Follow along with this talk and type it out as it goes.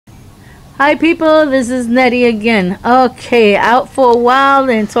Hi people, this is Nettie again. Okay, out for a while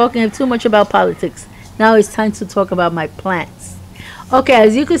and talking too much about politics. Now it's time to talk about my plants. Okay,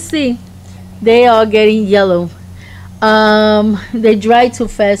 as you can see, they are getting yellow. They dry too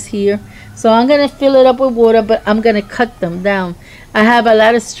fast here. So I'm gonna fill it up with water, but I'm gonna cut them down. I have a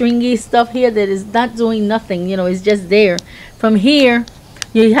lot of stringy stuff here that is not doing nothing, it's just there. From here,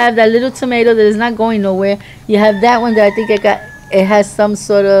 you have that little tomato that is not going nowhere. You have that one that I think it has some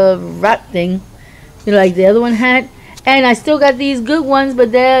sort of rot thing, like the other one had. And I still got these good ones,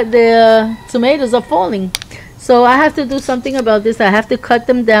 but the tomatoes are falling. So I have to do something about this. I have to cut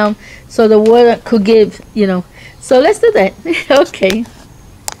them down so the water could give, So let's do that. Okay.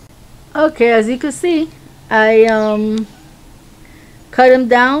 Okay, as you can see, I cut them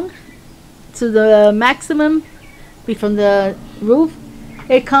down to the maximum from the roof.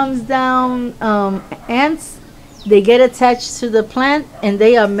 It comes down ants. They get attached to the plant and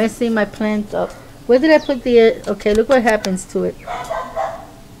they are messing my plant up. Where did I put the okay, look what happens to it.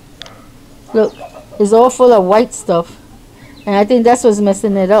 Look, it's all full of white stuff. And I think that's what's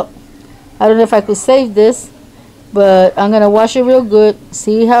messing it up. I don't know if I could save this, but I'm gonna wash it real good,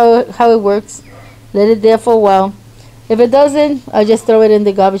 see how it works. Let it there for a while. If it doesn't, I'll just throw it in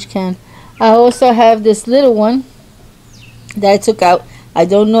the garbage can. I also have this little one that I took out. I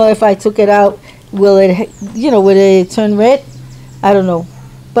don't know if I took it out, will it turn red? I don't know.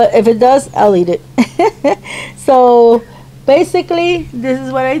 But if it does, I'll eat it. So basically, this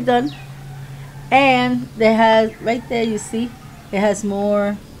is what I've done. And they has right there, you see, it has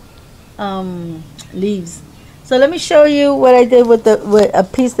more leaves. So let me show you what I did with a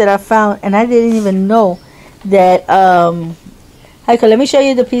piece that I found, and I didn't even know that let me show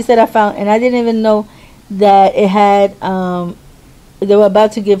you the piece that I found, and I didn't even know that it had they were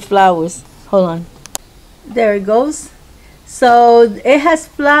about to give flowers. Hold on. There it goes. So it has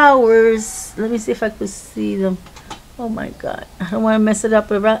flowers. Let me see if I could see them. Oh my god, I don't want to mess it up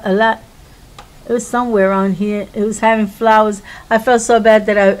a lot. It was somewhere around here. It was having flowers. I felt so bad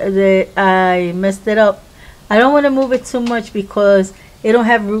that I messed it up. I don't want to move it too much because it don't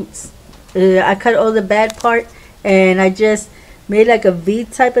have roots. I cut all the bad part and I just made like a V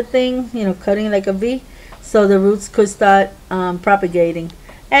type of thing, cutting like a V, so the roots could start propagating.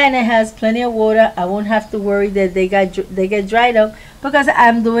 And it has plenty of water. I won't have to worry that they get dried up because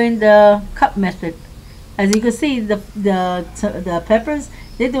I'm doing the cup method. As you can see, the peppers,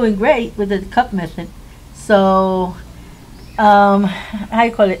 they're doing great with the cup method. So how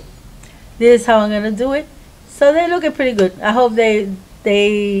you call it? This is how I'm gonna do it. So they're looking pretty good. I hope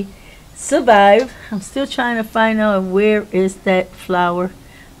they survive. I'm still trying to find out where is that flower.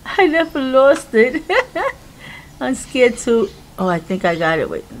 I never lost it. I'm scared to. Oh, I think I got it.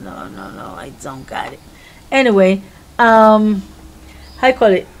 Wait, no, I don't got it. Anyway, how you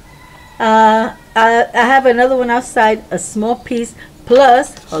call it? I have another one outside, a small piece.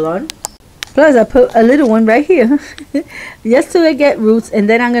 Plus, hold on. Plus, I put a little one right here, just till they get roots, and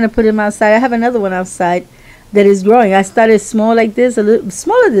then I'm gonna put them outside. I have another one outside that is growing. I started small like this, a little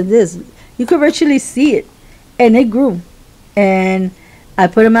smaller than this. You could virtually see it, and it grew. And I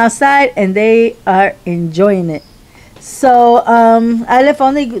put them outside, and they are enjoying it. So I left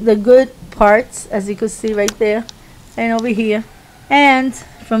only the good parts, as you can see right there, and over here. And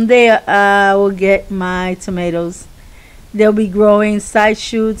from there, I will get my tomatoes. They'll be growing side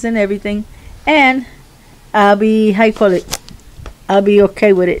shoots and everything, and I'll be I'll be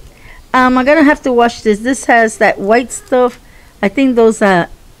okay with it. I'm gonna have to wash this. This has that white stuff. I think those are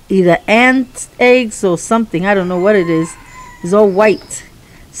either ant eggs or something. I don't know what it is. It's all white,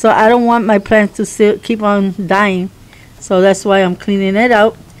 so I don't want my plant to keep on dying. So that's why I'm cleaning it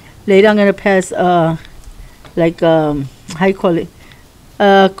out. Later I'm gonna pass how you call it,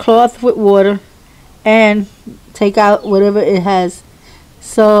 cloth with water and take out whatever it has.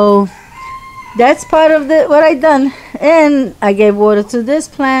 So that's part of what I done. And I gave water to this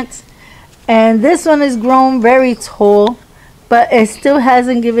plant, and this one is grown very tall, but it still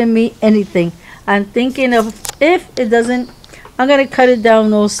hasn't given me anything. I'm thinking of, if it doesn't, I'm gonna cut it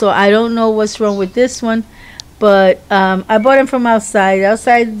down also. I don't know what's wrong with this one, but I bought them from outside.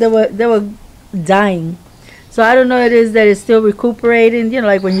 They were dying. So I don't know what it is that is still recuperating,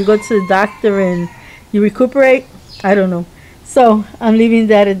 like when you go to the doctor and you recuperate. I don't know. So I'm leaving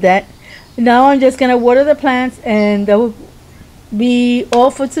that at that. Now I'm just gonna water the plants, and that will be all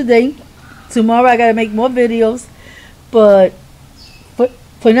for today. Tomorrow I gotta make more videos, but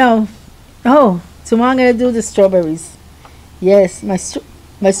for now, tomorrow I'm gonna do the strawberries. Yes, my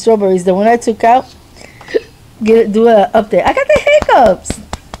strawberries, the one I took out. Do an update. I got the hiccups.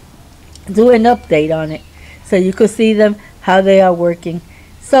 Do an update on it so you could see them, how they are working.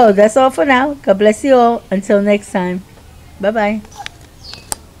 So that's all for now. God bless you all. Until next time. Bye bye.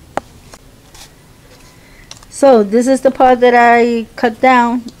 So this is the part that I cut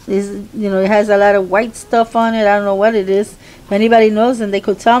down. It has a lot of white stuff on it. I don't know what it is. If anybody knows and they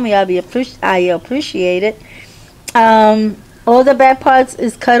could tell me, I appreciate it. All the bad parts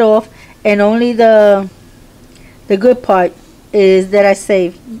is cut off, and only the good part is that I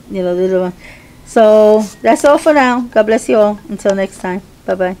saved. The little one. So that's all for now. God bless you all. Until next time.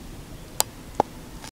 Bye bye.